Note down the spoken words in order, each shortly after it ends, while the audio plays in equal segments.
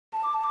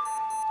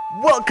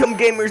Welcome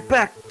gamers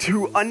back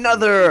to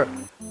another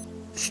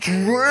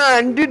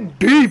Stranded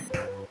Deep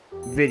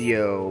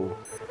video.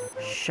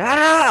 Shut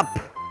up!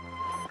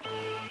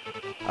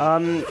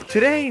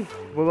 Today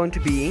we're going to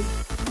be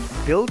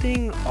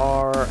building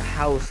our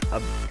house a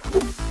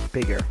lot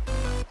bigger.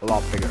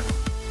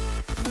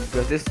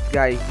 Because this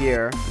guy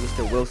here,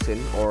 Mr.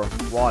 Wilson, or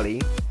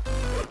Wally,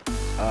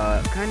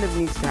 kind of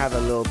needs to have a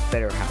little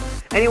better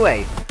house.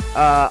 Anyway,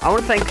 I want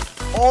to thank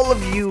all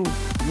of you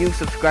new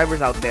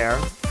subscribers out there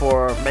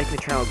for making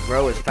the channel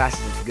grow as fast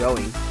as it's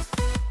going.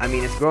 I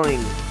mean, it's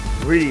growing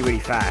really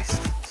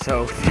fast.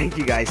 So thank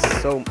you guys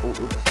so.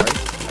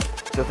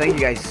 So thank you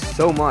guys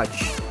so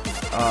much.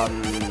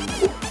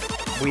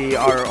 We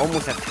are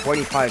almost at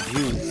 25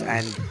 views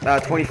and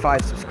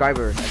 25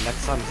 subscribers, and that's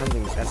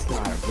something that's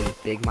not a really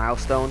big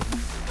milestone,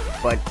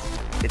 but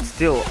it's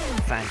still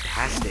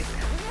fantastic.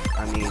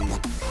 I mean,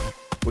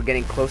 we're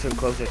getting closer and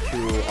closer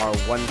to our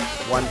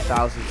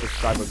 1,000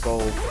 subscriber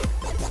goal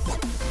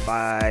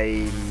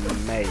by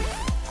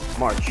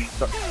March.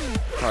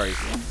 Sorry,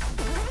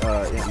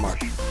 yeah,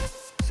 March.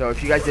 So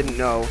if you guys didn't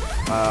know,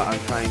 I'm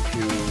trying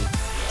to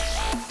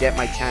get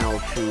my channel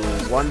to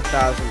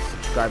 1,000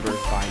 subscribers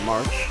by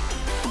March.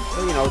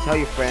 So, you know, tell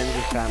your friends,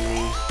 your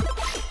family,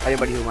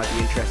 anybody who might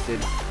be interested,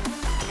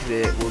 because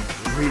it would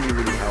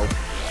really help.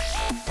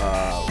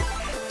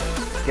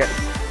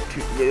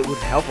 It would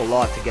help a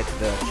lot to get to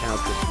the channel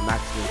to its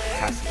maximum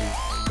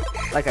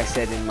capacity. Like I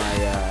said in my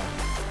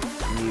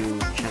new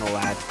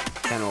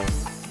channel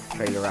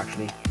trailer,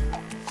 actually.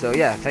 So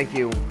yeah, thank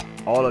you,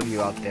 all of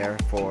you out there,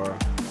 for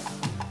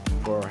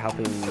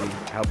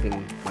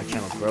helping my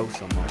channel grow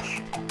so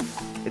much.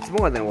 It's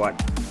more than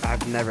what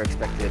I've never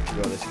expected it to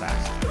grow this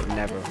fast.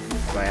 Never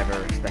have I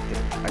ever expected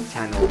my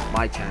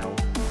channel,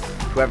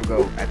 to ever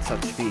go at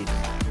such speed.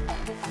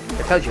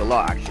 It tells you a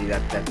lot, actually,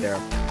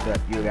 that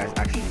you guys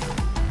actually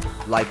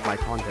like my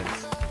content.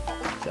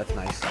 So that's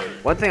nice.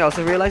 One thing I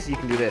also realized, you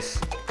can do this.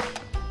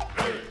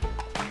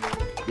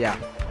 Yeah,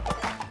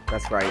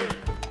 that's right.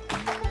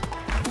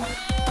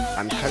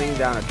 I'm cutting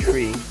down a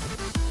tree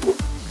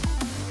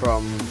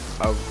from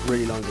a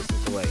really long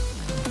distance away.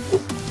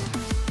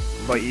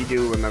 But you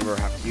do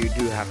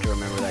have to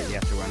remember that you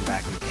have to run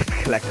back and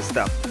collect the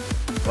stuff.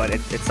 But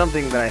it's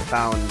something that I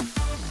found.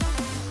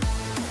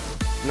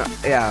 No,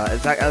 yeah,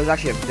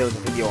 there was a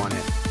video on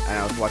it, and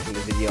I was watching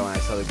the video and I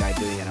saw the guy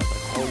doing it, and I was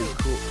like, holy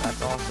cool,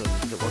 that's awesome.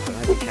 Does it work on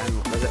every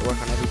channel? Does it work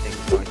on everything?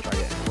 So I tried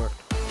it and it worked.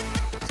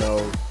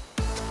 So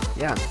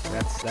yeah,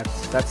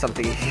 that's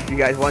something. If you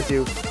guys want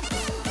to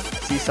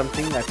see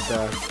something,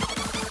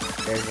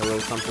 there's a little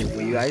something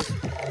for you guys.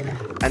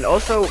 And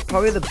also,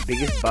 probably the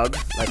biggest bug,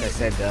 like I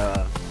said,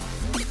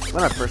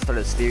 when I first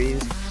started this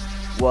series,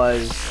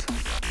 was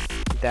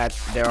that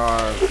there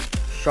are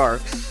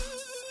sharks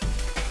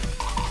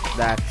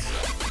that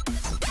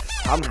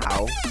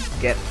somehow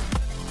get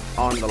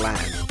on the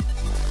land.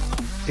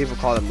 People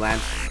call them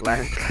land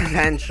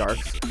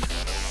sharks,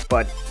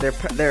 but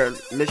they're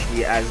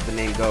literally, as the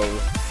name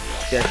goes,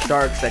 they're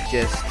sharks that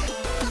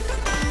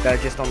are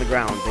just on the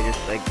ground. They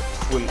just like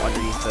swim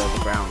underneath the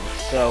ground.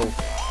 So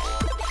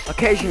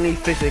occasionally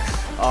physics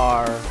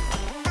are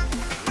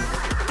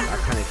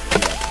kind of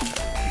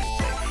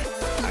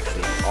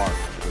actually are.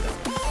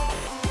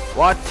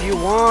 What do you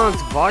want,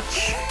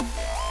 Butch?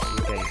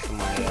 Okay, so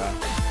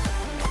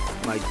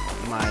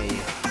my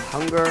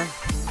hunger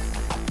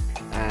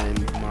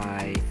and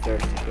my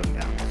thirst is going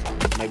down.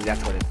 So maybe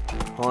that's what it's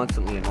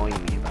constantly annoying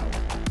me about.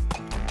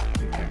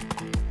 Okay.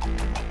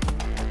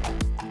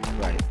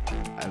 Right.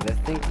 I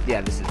think,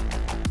 yeah, this is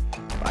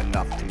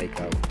enough to make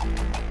a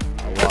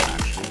lot,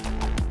 actually.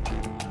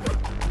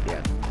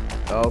 Yeah.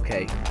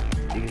 Okay.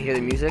 You can hear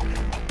the music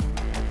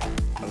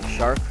of the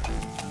shark.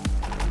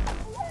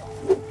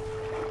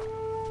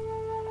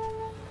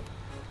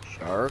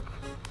 Shark.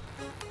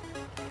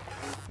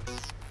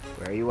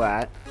 Where are you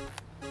at?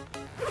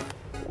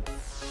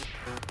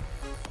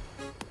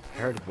 I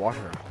heard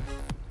water.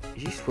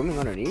 Is he swimming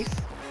underneath?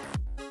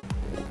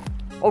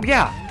 Oh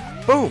yeah!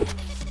 Boom!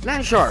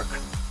 Land shark!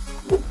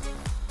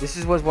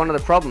 This was one of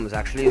the problems,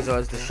 actually, is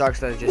the sharks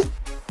that are just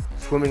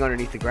swimming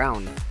underneath the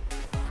ground.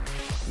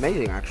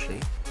 Amazing, actually.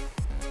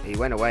 He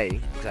went away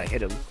because I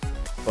hit him.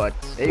 But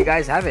there you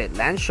guys have it,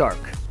 land shark.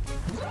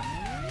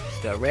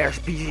 It's a rare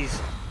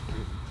species.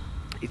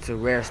 It's a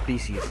rare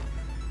species.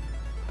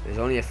 There's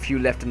only a few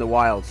left in the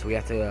wild, so we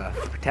have to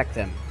protect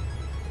them.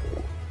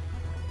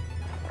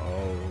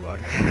 Oh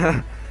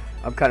god.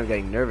 I'm kind of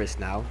getting nervous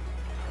now.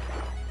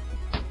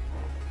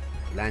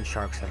 Land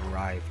sharks have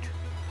arrived.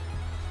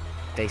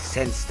 They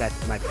sense that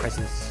my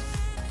presence.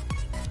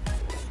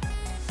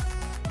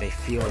 They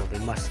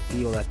must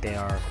feel that they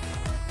are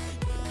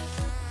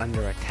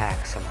under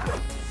attack somehow.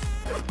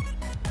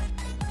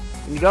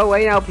 Can you go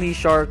away now, please,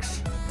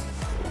 sharks?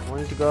 I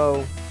want you to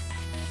go.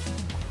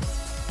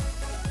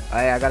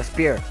 I got a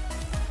spear.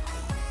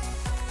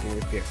 Give me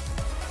the spear.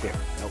 Spear.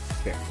 Nope,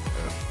 spear.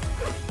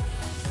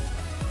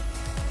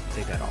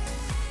 Take that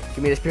off.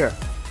 Give me the spear.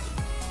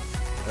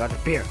 I got the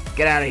spear.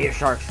 Get out of here,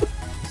 sharks.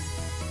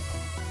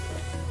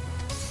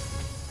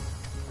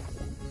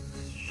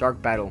 Shark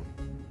battle.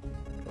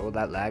 Oh,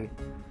 that lag.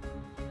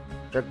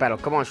 Shark battle.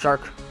 Come on,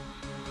 shark.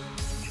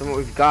 Show me what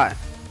we've got.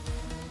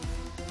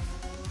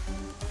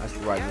 That's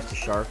right, Mr.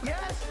 Shark.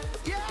 Yes!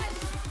 Yes!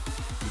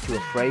 You too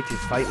afraid to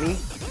fight me?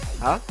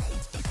 Huh?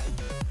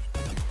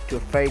 Too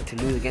afraid to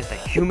lose against a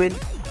human?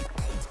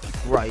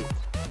 Right.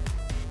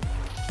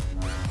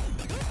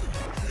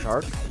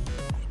 Shark?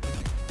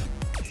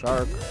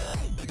 Shark.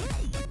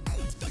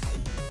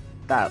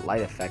 That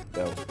light effect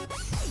though.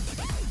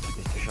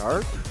 Mr.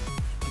 Shark?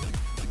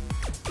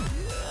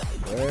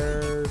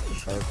 Where's the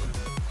shark?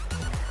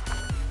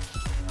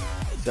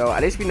 So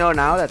at least we know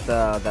now that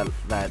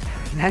that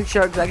land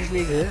sharks actually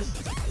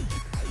exist.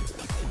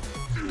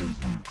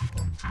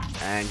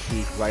 And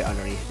he's right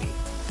underneath me.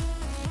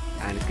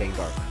 And it's getting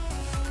dark.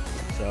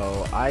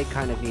 So I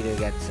kind of need to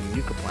get some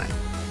yucca plant.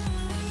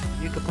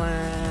 Yucca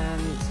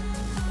plant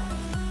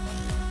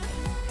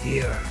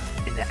here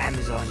in the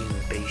Amazonian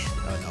base.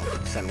 Oh no,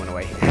 the sun went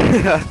away.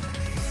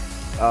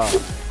 Oh,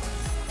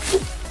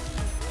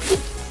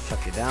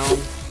 shut you down.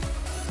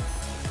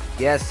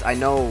 Yes, I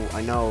know.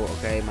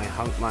 Okay, my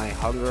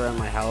hunger and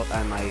my health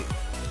and my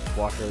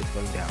water is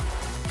going down.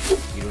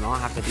 You do not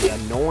have to be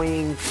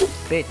annoying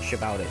bitch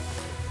about it.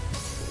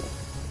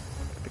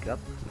 Pick it up.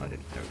 No, I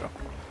didn't. There we go.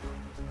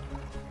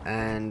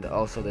 And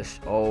also this.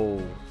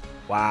 Oh,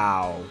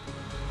 wow.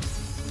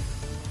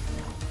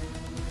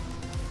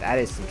 That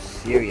is some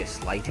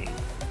serious lighting.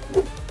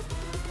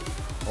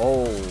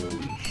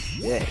 Holy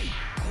shit.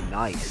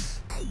 Nice.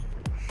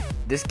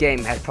 This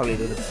game has probably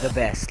the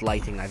best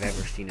lighting I've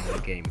ever seen in a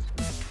game.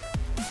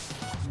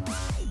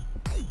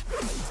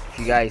 If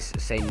you guys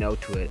say no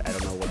to it, I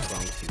don't know what's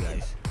wrong with you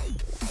guys.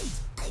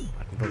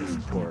 I can build a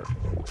support.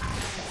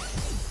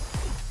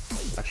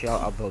 Actually,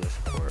 I'll build a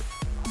support.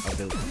 I'll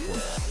build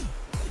supports.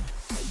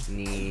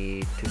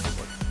 Need 2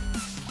 supports.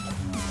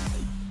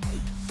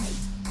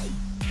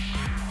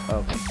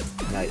 Okay,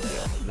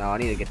 nice. Now I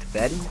need to get to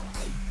bed.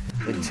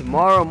 But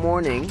tomorrow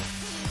morning,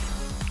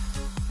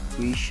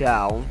 we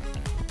shall,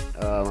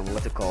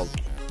 what's it called?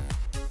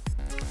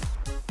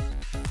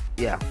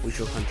 Yeah, we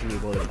shall continue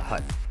building the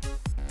hut.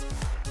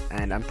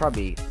 And I'm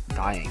probably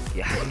dying.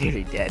 Yeah, I'm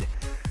nearly dead.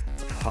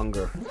 Of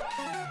hunger. For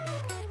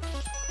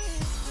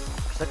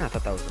a second I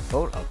thought that was a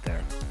boat out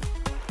there.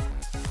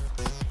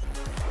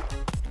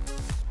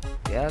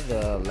 Yeah,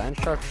 the land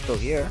shark's still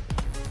here.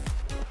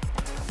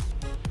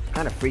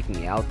 Kind of freaking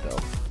me out though.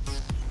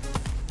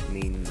 I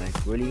mean,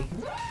 like, really?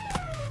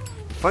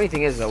 The funny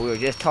thing is though, we were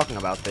just talking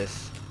about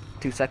this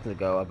 2 seconds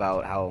ago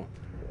about how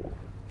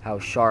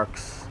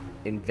sharks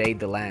invade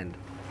the land.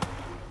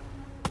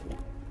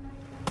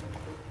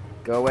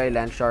 Go away,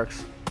 land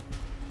sharks.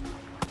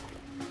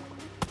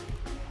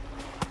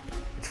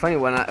 It's funny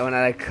when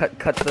I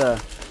cut the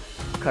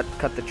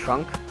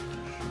trunk,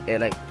 it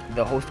like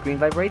the whole screen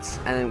vibrates,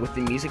 and then with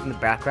the music in the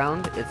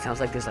background, it sounds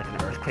like there's like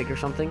an earthquake or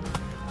something.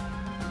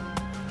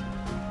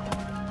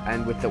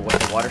 And with the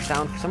water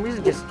sound, for some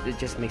reason, it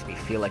just makes me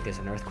feel like there's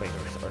an earthquake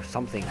or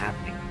something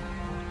happening.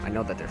 I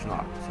know that there's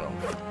not, so,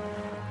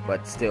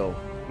 but still,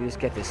 you just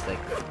get this like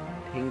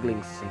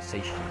tingling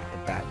sensation at the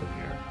back of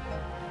your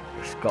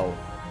skull.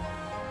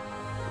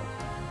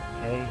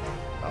 Okay,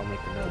 I'll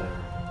make another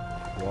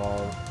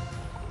wall.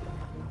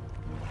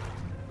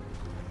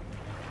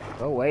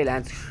 Go away,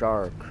 land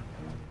shark.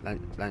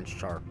 Land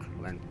shark,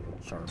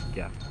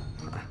 yeah.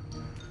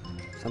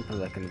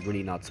 Sometimes I can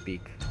really not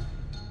speak.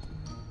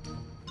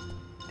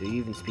 Do you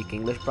even speak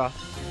English, bro?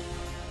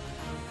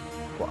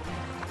 What?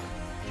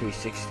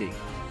 360.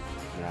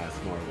 Nah, it's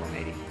more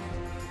 180.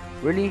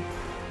 Really?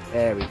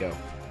 There we go.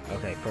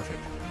 Okay, perfect.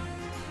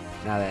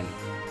 Now then,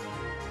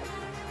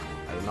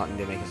 I do not need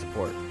to make a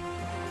support.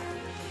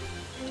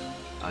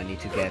 I need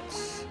to get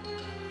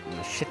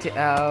my shit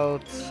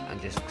out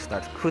and just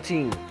start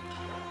cutting.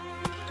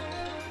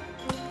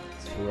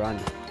 Let's run.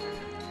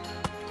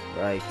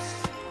 Right.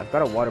 I've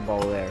got a water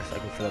bottle there, so I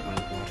can fill up my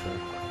water.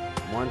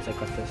 Once I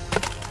cut this,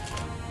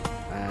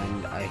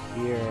 and I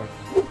hear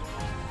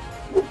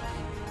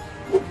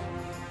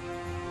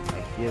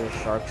the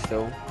shark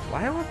still.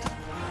 Why would?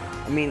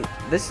 I mean,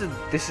 this is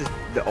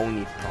the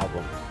only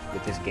problem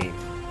with this game.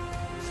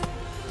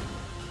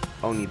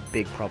 Only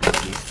big problem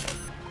at least.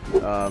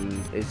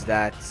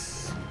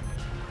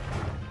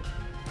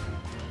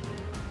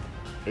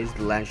 Is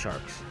the land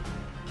sharks.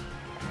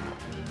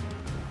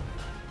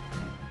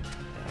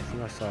 I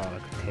think I saw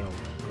like a tail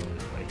go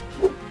this way.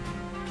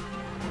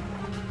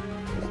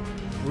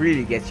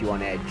 Really gets you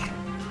on edge.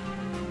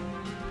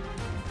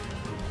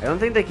 I don't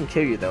think they can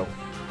kill you though,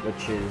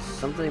 which is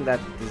something that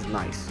is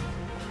nice.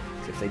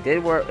 So if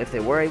they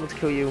were able to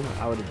kill you,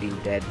 I would have been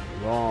dead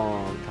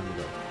long time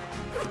ago.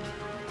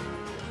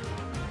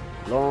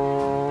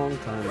 Long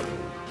time ago,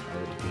 I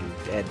would have been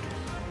dead.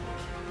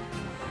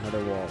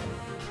 Another wall.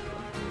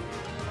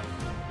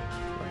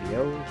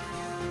 Adios.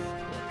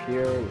 Up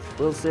here with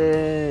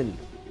Wilson.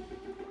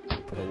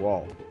 Put a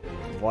wall.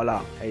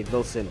 Voila. Hey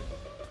Wilson.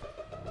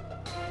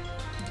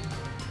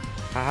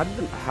 How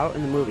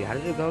in the movie? How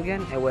did it go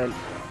again? It went.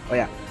 Oh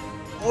yeah.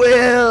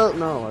 Will.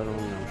 No, I don't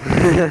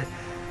know.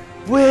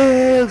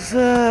 Will.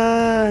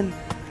 Wilson,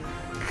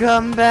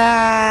 come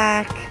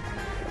back.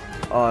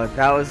 Oh,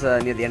 that was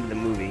near the end of the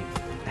movie.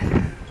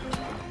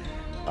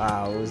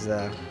 Wow, it was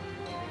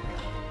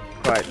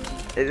quite.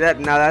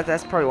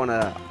 That's probably one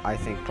of, I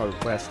think, probably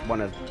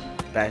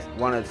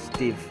one of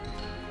Steve.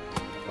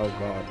 Oh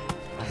God,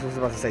 I was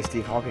about to say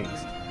Steve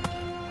Hawking's.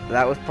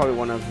 That was probably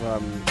one of I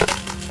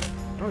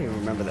don't even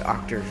remember the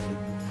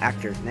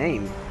actor's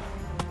name.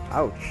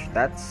 Ouch,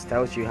 that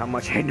tells you how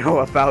much I know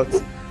about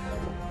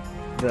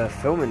the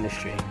film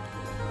industry.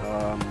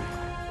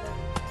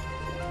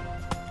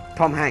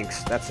 Tom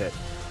Hanks, that's it.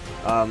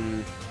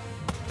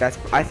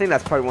 I think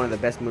that's probably one of the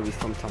best movies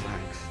from Tom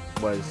Hanks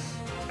was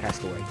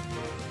Castaway.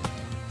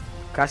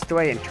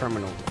 Castaway and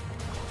Terminal.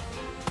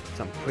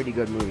 Some pretty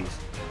good movies.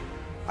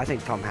 I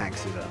think Tom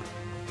Hanks is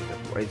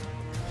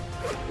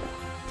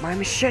my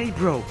machete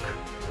broke.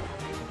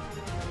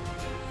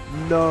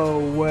 No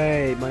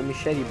way, my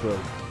machete broke.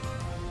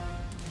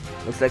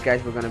 Looks like,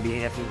 guys, we're gonna be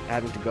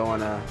having to go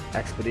on a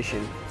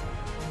expedition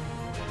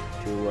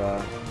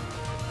to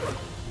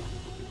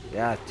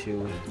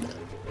to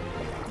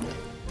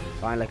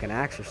find like an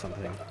axe or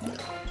something.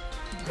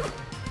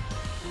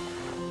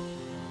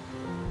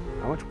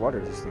 How much water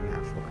does this thing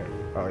have? Okay.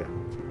 Oh yeah.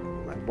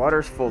 My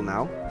water's full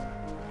now.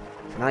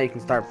 So now you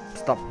can stop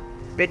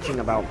bitching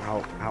about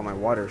how my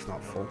water's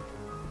not full.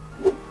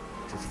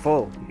 It's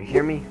full. You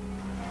hear me?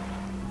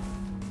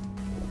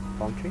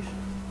 Palm trees?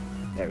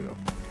 There we go.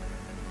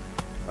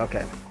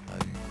 Okay.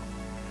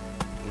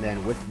 And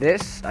then with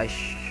this, did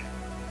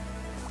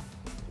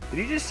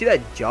you just see that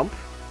jump?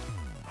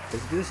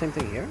 Does it do the same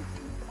thing here?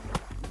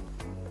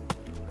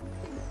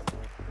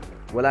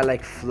 Will I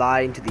like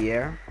fly into the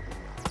air?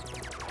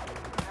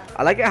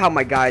 I like it how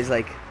my guy's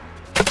like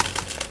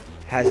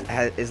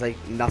is like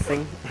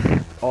nothing.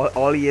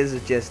 all he is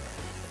just,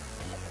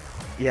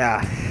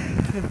 yeah.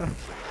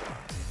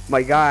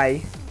 My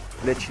guy,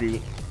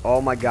 literally,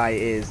 all my guy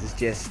is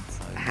just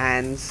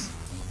hands.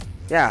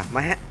 Yeah,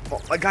 my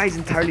guy's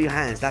entirely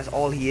hands. That's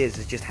all he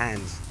is just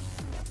hands.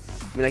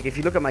 I mean, like, if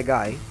you look at my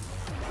guy,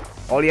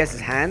 all he has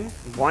is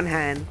one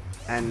hand,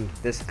 and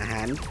this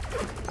hand,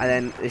 and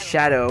then the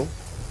shadow.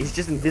 He's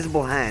just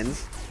invisible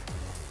hands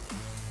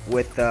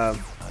with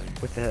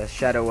the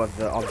shadow of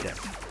the object.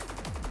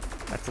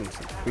 That's some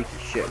freaky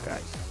shit,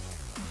 guys.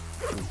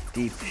 Some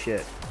deep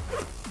shit.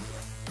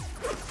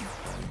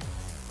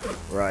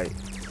 Right.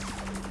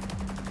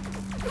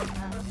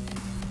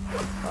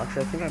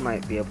 Actually, I think I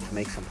might be able to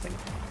make something.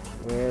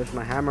 Where's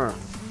my hammer?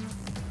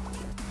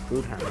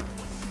 Food hammer.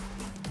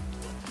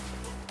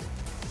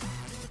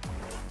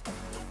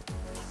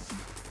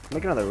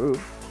 Make another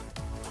roof.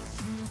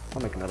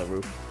 I'll make another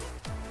roof.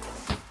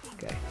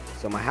 Okay.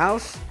 So my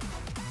house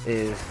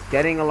is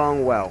getting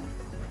along well.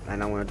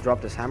 And I'm going to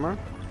drop this hammer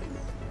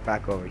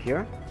back over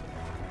here.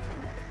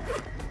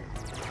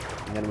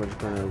 And then we're just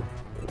going to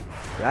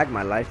drag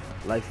my life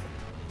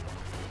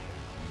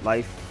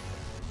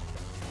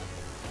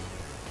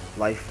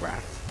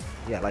raft.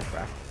 Yeah, life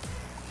raft.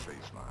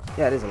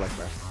 Yeah, it is a life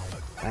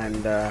raft.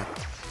 And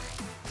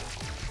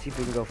see if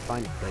we can go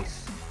find a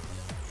place.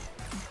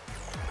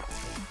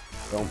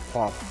 Don't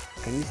pop.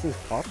 Can these things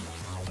pop?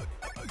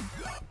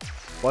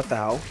 What the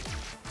hell?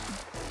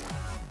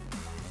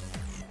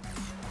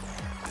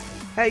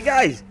 Hey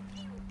guys!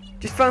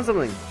 Just found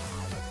something.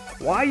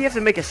 Why do you have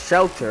to make a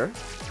shelter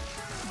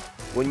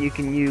when you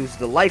can use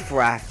the life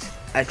raft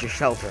as your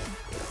shelter?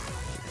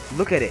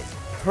 Look at it.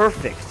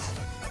 Perfect.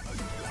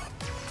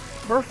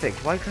 Perfect.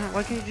 Why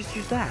can't you just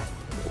use that?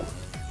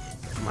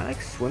 Am I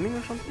like swimming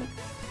or something?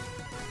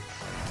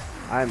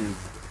 I'm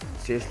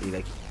seriously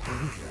like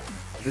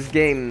this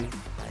game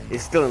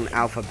is still an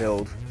alpha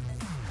build.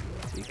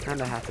 So you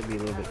kinda have to be a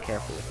little bit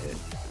careful with it.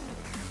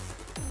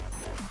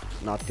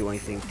 Not do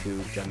anything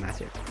too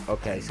dramatic.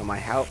 Okay, so my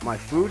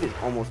food is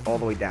almost all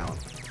the way down.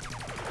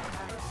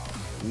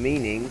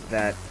 Meaning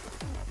that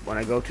when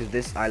I go to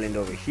this island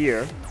over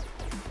here,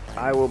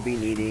 I will be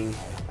needing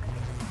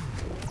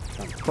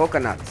some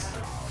coconuts.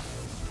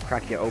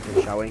 Crack you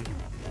open, shall we?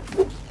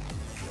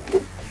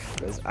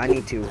 Because I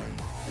need to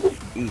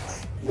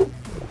eat.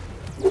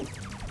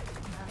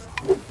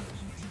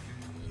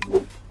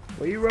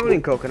 Where are you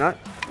rolling, coconut?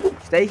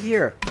 Stay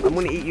here. I'm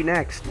gonna eat you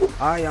next.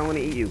 I'm gonna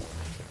eat you.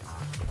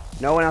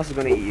 No one else is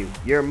gonna eat you.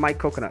 You're my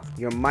coconut.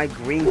 You're my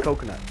green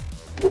coconut.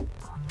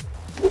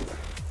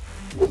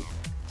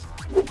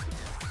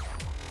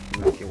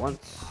 Knock you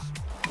once.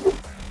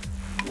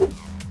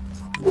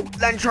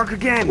 Land shark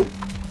again.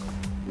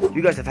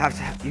 You guys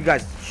you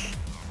guys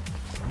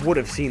would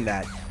have seen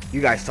that. You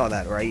guys saw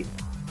that, right?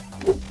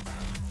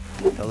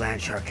 The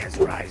land shark has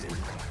risen.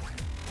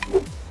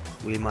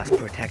 We must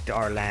protect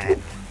our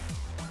land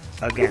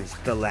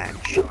against the land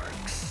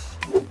sharks.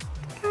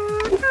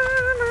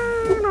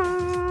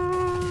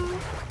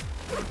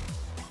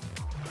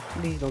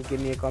 Please don't give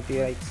me a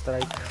copyright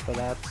strike for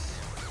that.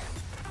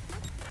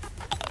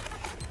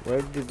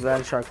 Where did the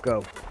land shark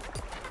go?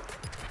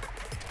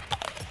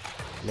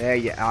 There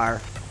you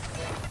are.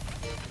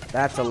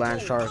 That's a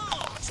land shark.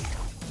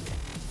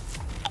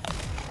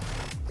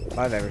 If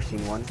I've ever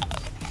seen one.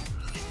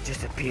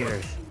 just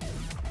appears.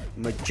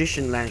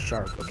 Magician land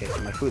shark. Okay,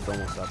 so my food's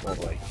almost up all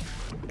the way.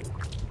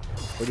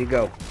 Where'd you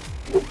go?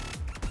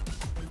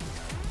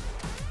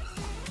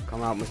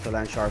 Come out, Mr.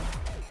 Land Shark.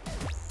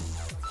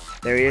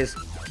 There he is.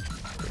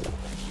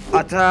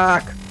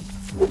 Attack!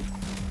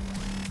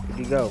 Where'd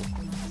you go?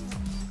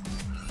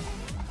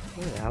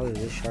 Where the hell did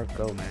this shark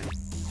go, man?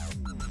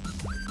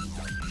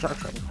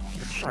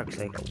 This shark's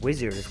like a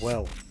wizard as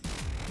well.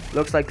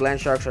 Looks like land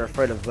sharks are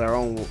afraid of their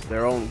own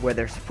where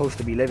they're supposed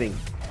to be living.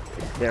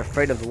 They're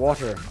afraid of the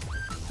water.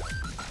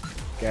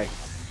 Okay.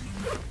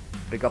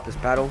 Pick up this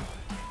paddle.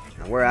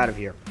 And we're out of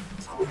here.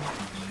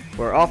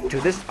 We're off to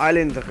this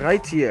island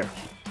right here.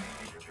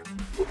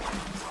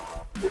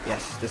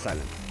 Yes, this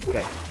island.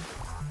 Okay.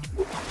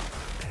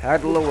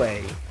 Paddle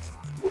away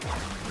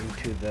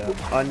into the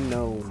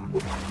unknown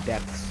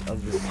depths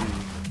of the sea.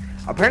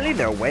 Apparently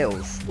they're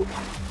whales.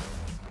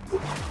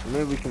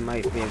 Maybe we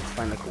might be able to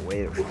find like a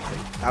whale or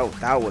something.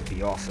 That would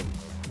be awesome.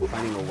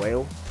 Finding a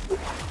whale.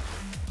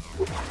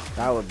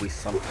 That would be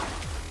something.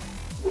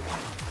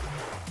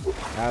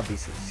 That would be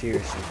some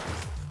serious something.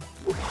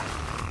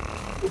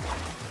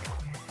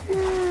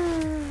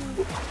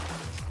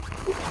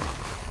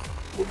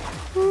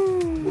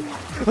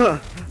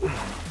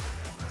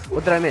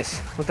 What did I miss?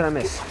 What did I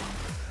miss?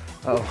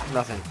 Oh,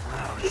 nothing.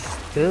 Oh,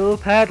 still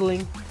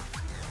paddling.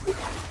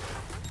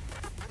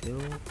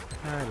 Still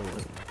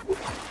paddling.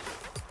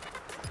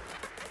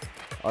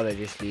 Oh, they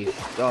just leave.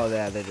 Oh,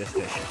 yeah, they're just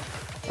fishing.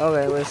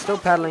 Okay, we're still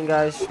paddling,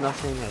 guys.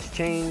 Nothing has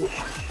changed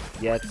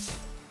yet.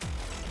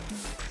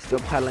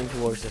 Still paddling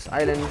towards this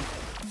island.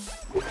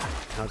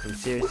 Have some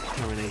serious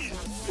determination.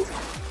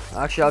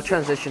 Actually, I'll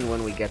transition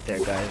when we get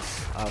there,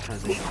 guys. I'll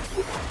transition.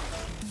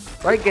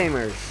 Right,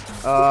 gamers.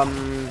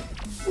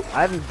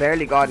 I haven't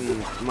barely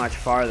gotten much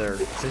farther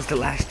since the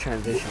last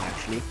transition,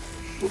 actually.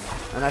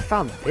 And I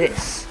found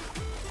this.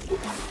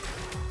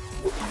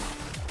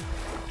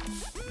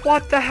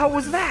 What the hell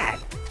was that?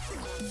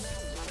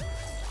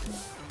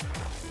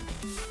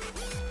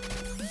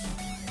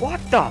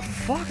 What the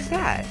fuck is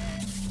that?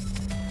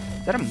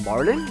 Is that a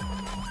marlin?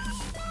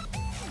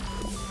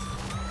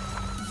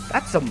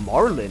 That's a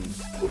marlin.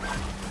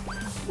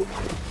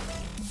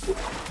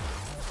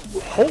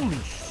 Holy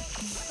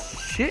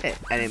shit.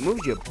 And it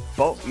moves your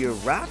boat, your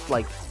raft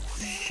like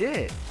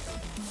shit.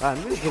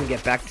 I'm just gonna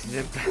get back to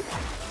them.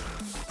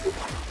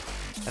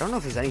 I don't know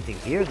if there's anything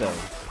here though.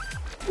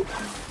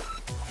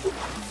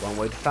 One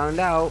way to find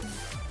out.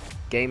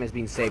 Game has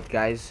been saved,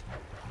 guys.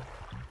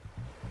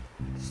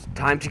 It's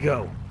time to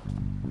go.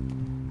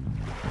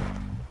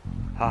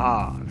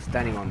 Haha, I'm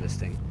standing on this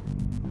thing.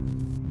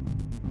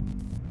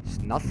 It's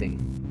nothing.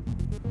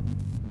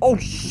 Oh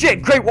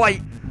shit, great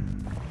white!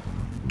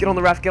 Get on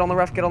the raft, get on the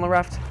raft, get on the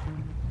raft.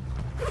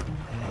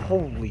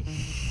 Holy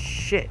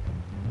shit.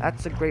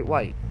 That's a great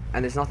white.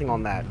 And there's nothing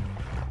on that.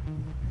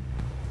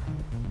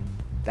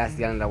 That's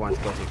the island I wanted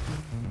to go to.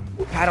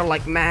 Paddle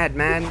like mad,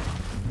 man.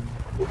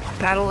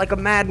 Paddle like a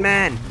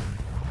madman.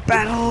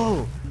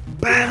 Battle!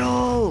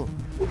 Battle!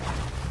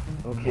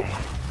 Okay.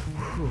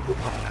 Whew,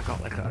 oh, I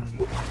got like a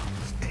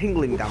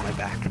tingling down my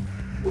back.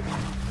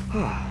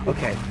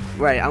 Okay,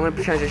 right, I'm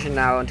gonna transition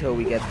now until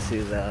we get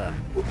to the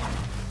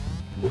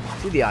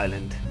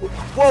island.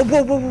 Whoa,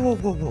 whoa, whoa, whoa,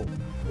 whoa, whoa,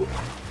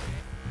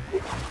 whoa.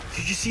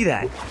 Did you see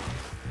that?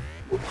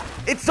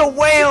 It's a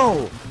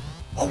whale!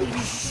 Holy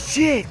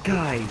shit,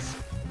 guys!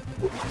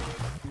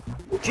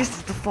 Just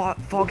as the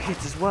fog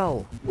hits as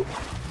well.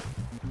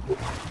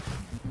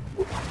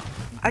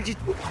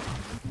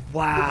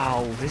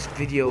 Wow, this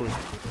video is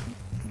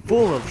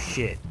full of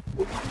shit.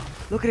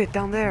 Look at it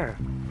down there.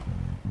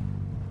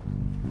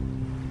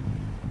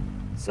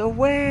 It's a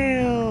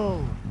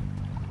whale!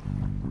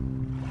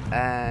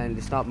 And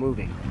it's not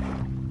moving.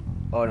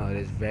 Oh no, it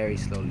is very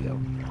slowly though.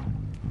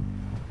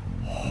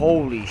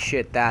 Holy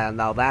shit,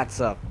 now that's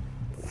a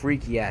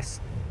freaky ass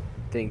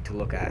thing to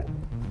look at.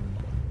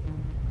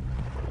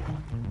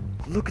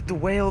 Look at the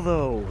whale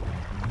though.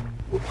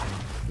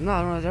 No,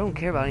 I don't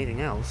care about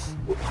anything else.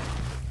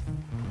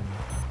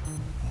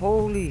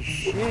 Holy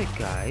shit,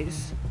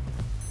 guys.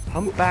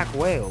 Humpback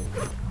whale.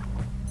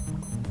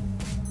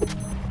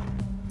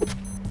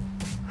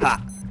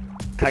 Ha!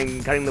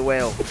 Cutting the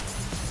whale.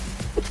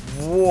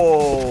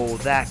 Whoa,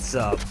 that's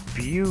a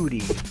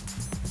beauty.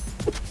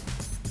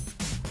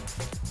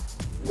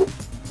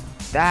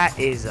 That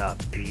is a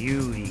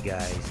beauty,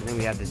 guys. And then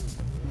we have this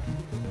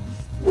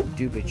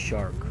stupid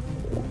shark.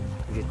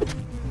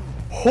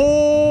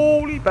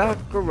 Holy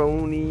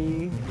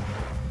macaroni.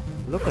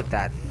 Look at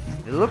that.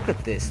 Look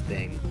at this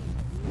thing.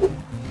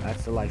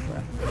 That's the life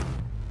raft.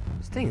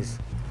 This thing's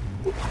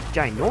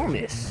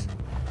ginormous.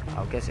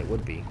 I guess it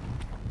would be.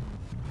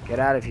 Get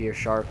out of here,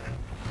 shark.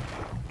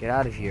 Get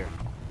out of here.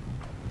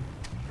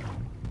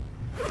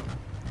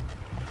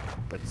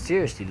 But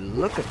seriously,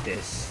 look at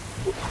this.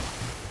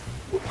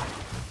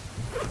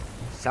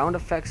 Sound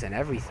effects and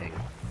everything.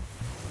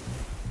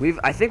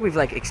 I think we've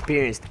like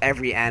experienced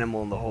every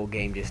animal in the whole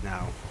game just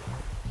now.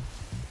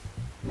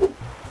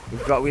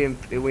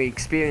 We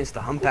experienced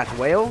the humpback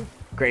whale,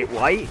 great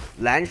white,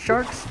 land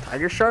sharks,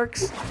 tiger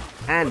sharks,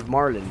 and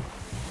marlin.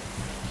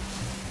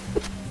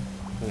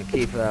 I'm gonna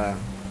keep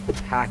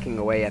hacking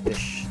away at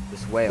this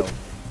whale.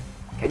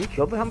 Can you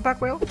kill the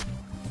humpback whale?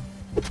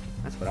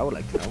 That's what I would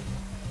like to know.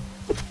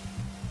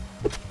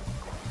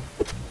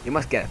 You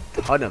must get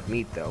a ton of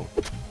meat though.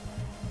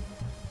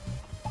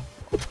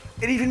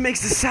 It even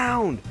makes the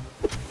sound!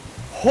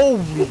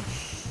 Holy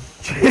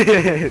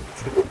shit!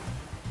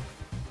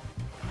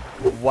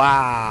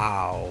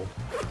 Wow.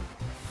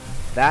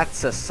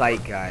 That's a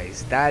sight,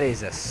 guys. That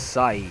is a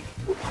sight.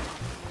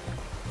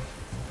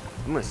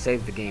 I'm gonna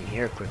save the game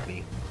here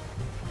quickly.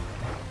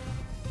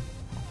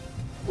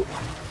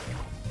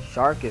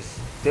 Shark is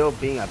still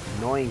being an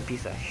annoying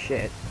piece of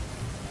shit.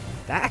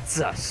 That's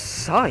a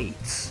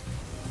sight.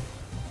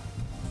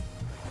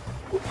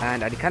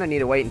 And I kind of need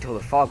to wait until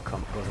the fog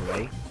goes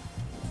away.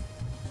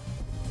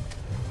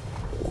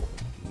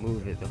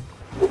 Move it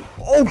though.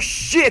 Oh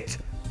shit!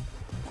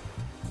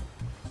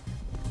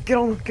 Get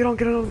on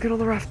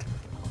the raft.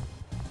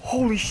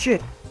 Holy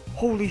shit.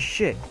 Holy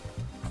shit.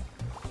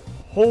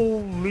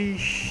 Holy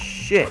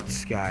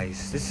shit,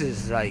 guys. This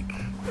is like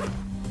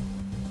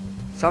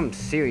some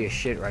serious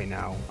shit right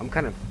now. I'm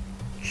kind of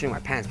shitting my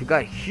pants. We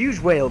got a huge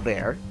whale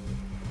there.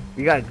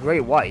 We got a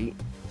great white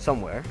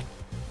somewhere.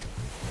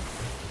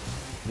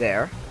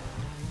 There.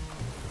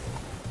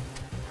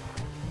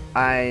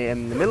 I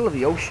am in the middle of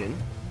the ocean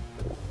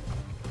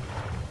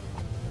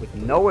with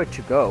nowhere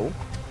to go.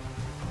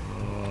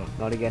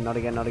 Not again, not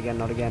again, not again,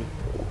 not again.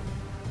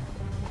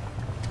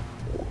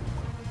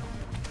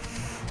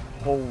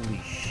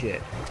 Holy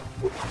shit.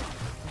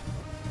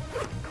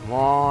 Come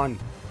on.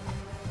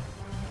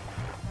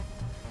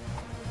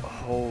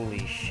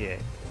 Holy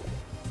shit.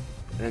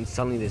 And then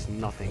suddenly there's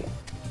nothing.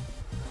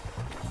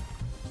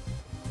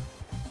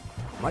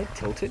 Am I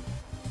tilted?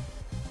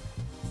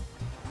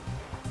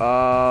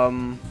 Hi?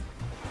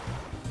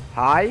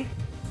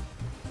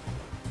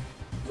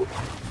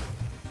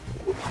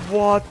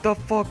 What the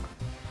fuck?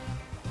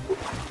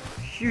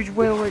 Huge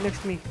whale right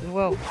next to me as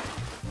well.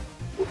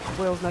 The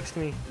whale's next to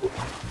me.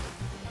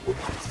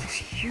 This is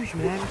huge,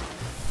 man.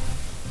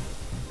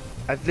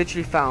 I've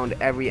literally found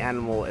every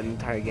animal in the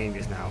entire game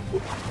just now.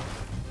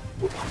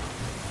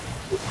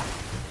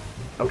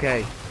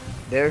 Okay,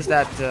 there's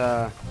that,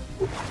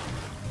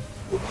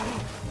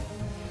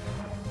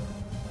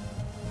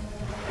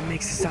 it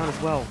makes a sound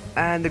as well.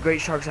 And the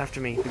great shark's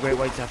after me. The great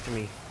white's after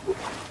me.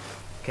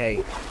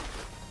 Okay.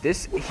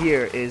 This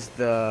here is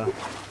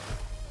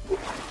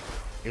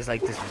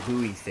like this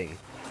buoy thing.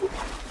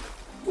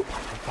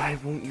 Why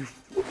won't you,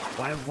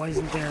 why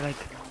isn't there like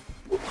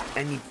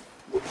any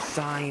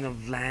sign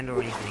of land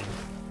or anything?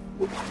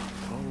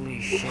 Holy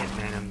shit,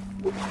 man, I'm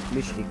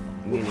literally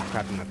nearly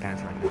crapping my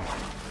pants right now.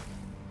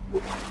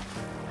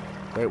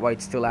 Great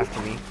white's still after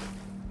me.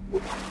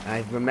 And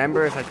I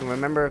remember, if I can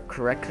remember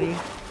correctly,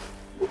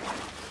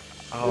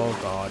 oh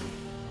god.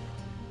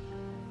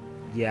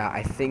 Yeah,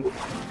 I think,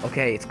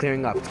 okay, it's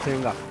clearing up, it's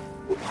clearing up.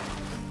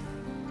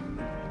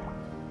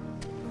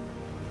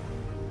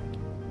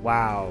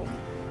 Wow,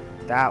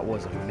 that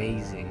was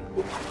amazing.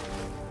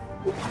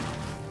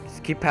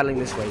 Just keep paddling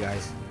this way,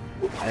 guys.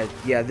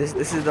 Yeah, this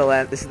is the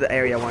land. This is the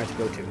area I wanted to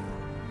go to.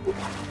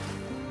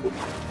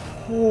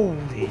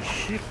 Holy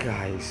shit,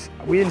 guys!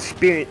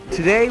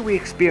 Today we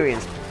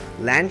experienced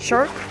land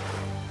shark,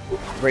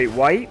 great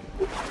white,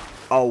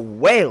 a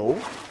whale,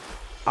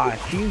 a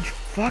huge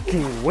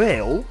fucking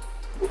whale,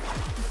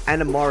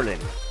 and a marlin,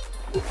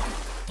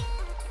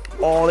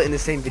 all in the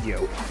same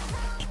video.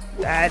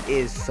 That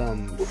is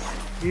some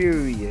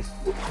serious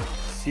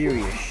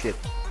shit.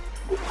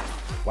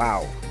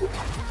 Wow.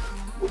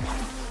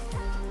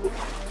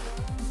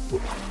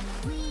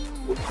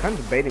 I'm kind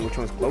of debating which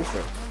one's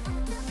closer.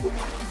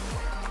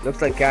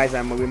 Looks like, guys,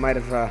 we might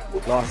have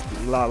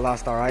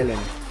lost our island.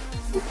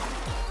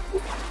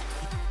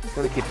 I'm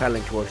gonna keep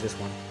paddling towards this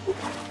one.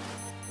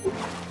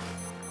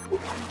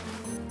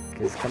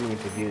 It's coming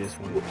into view, this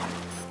one.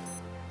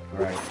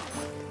 Alright.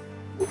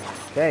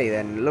 Okay,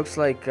 then it looks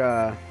like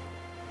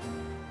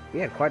we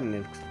had quite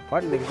an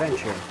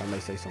adventure, if I may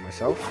say so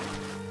myself.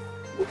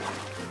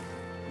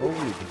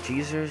 Holy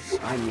Jesus,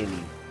 I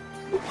nearly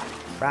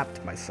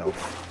crapped myself.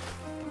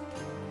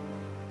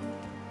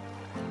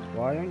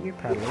 Why aren't you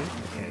paddling?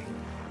 Okay.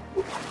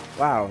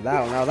 Wow,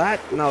 now that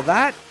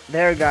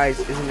there,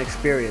 guys, is an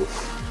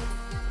experience.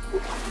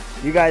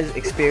 You guys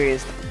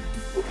experienced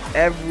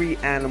every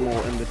animal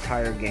in the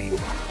entire game.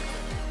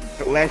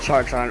 Land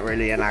sharks aren't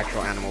really an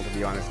actual animal, to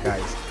be honest,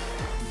 guys.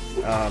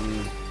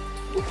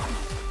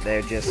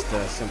 They're just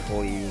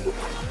simply,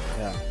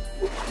 yeah.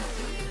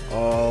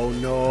 Oh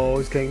no,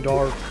 it's getting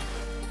dark.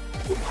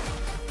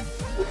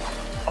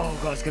 Oh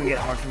god, it's gonna get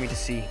hard for me to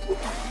see.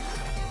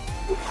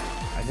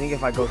 I think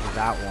if I go to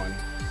that one,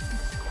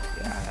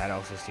 yeah, that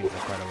also seems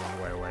like quite a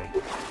long way away.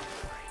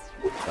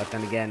 But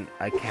then again,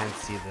 I can't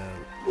see the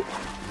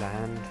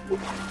land.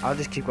 I'll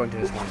just keep going to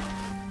this one.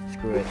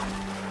 Screw it.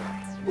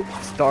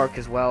 It's dark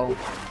as well.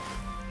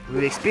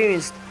 We've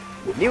experienced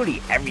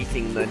nearly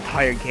everything in the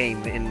entire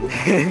game in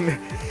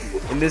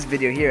this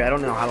video here. I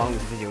don't know how long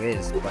this video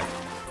is, but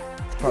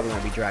probably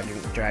gonna be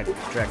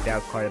dragged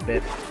out quite a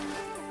bit,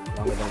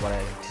 longer than what I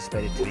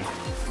anticipated to be.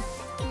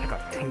 I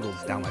got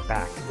tingles down my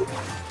back.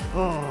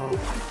 Oh,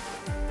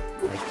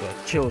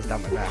 like chills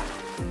down my back.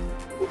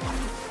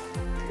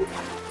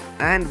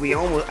 And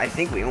I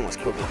think we almost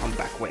killed the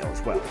humpback whale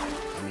as well.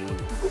 I mean,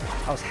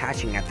 I was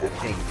hatching at that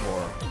thing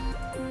for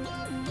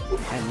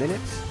 10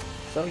 minutes.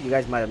 So you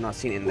guys might have not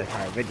seen it in the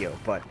entire video,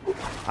 but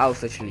I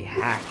was literally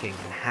hacking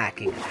and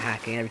hacking and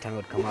hacking every time it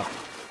would come up.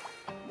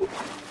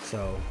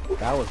 So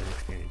that was an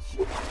experience.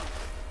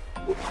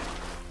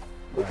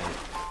 Right,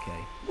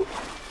 okay.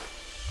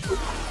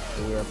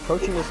 So we're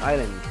approaching this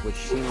island, which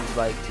seems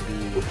like to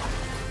be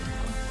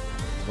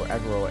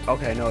forever away.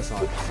 Okay, no, it's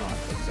not. It's not.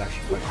 It's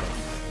actually quite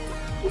close.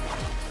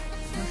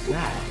 What's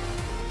that?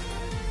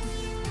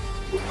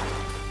 I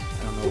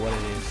don't know what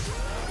it is.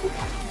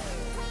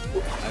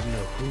 I don't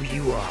know who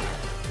you are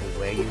or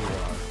where you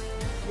are,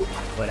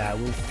 but I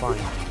will find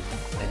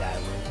you and I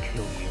will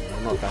kill you. I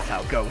don't know if that's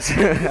how it goes.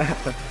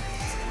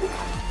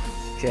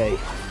 Okay.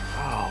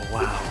 Oh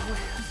wow.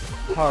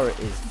 Heart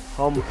is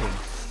pumping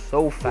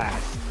so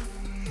fast.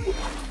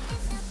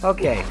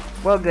 Okay,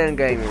 well then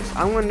gamers,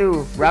 I'm going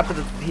to wrap up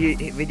the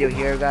video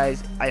here,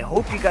 guys. I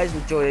hope you guys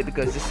enjoyed it,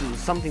 because this is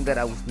something that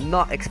I was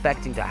not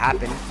expecting to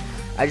happen.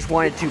 I just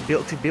wanted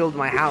to build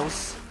my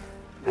house,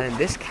 and then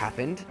this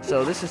happened.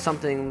 So this is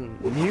something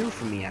new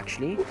for me,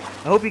 actually.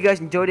 I hope you guys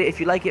enjoyed it. If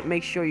you like it,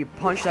 make sure you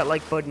punch that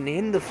like button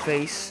in the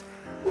face.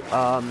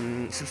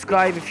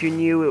 Subscribe if you're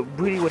new, it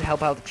really would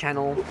help out the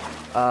channel.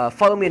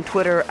 Follow me on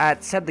Twitter at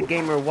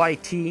SebTheGamer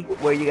YT,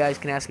 where you guys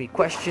can ask me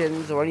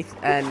questions or anything,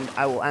 and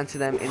I will answer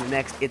them in the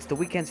next It's the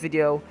Weekends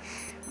video.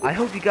 I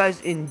hope you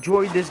guys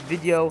enjoyed this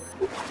video,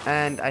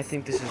 and I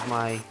think this is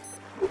my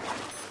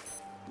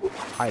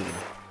island.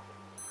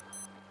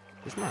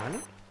 Is my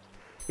island?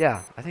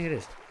 Yeah, I think it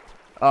is.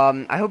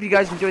 I hope you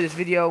guys enjoyed this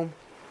video,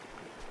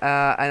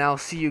 and I'll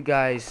see you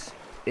guys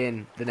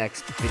in the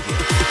next video.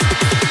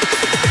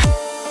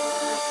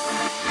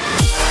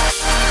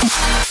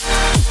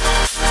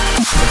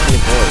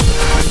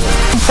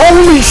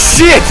 Holy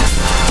shit!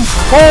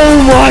 Oh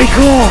my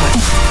god!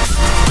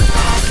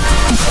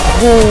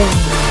 Oh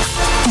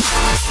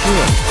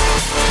shit!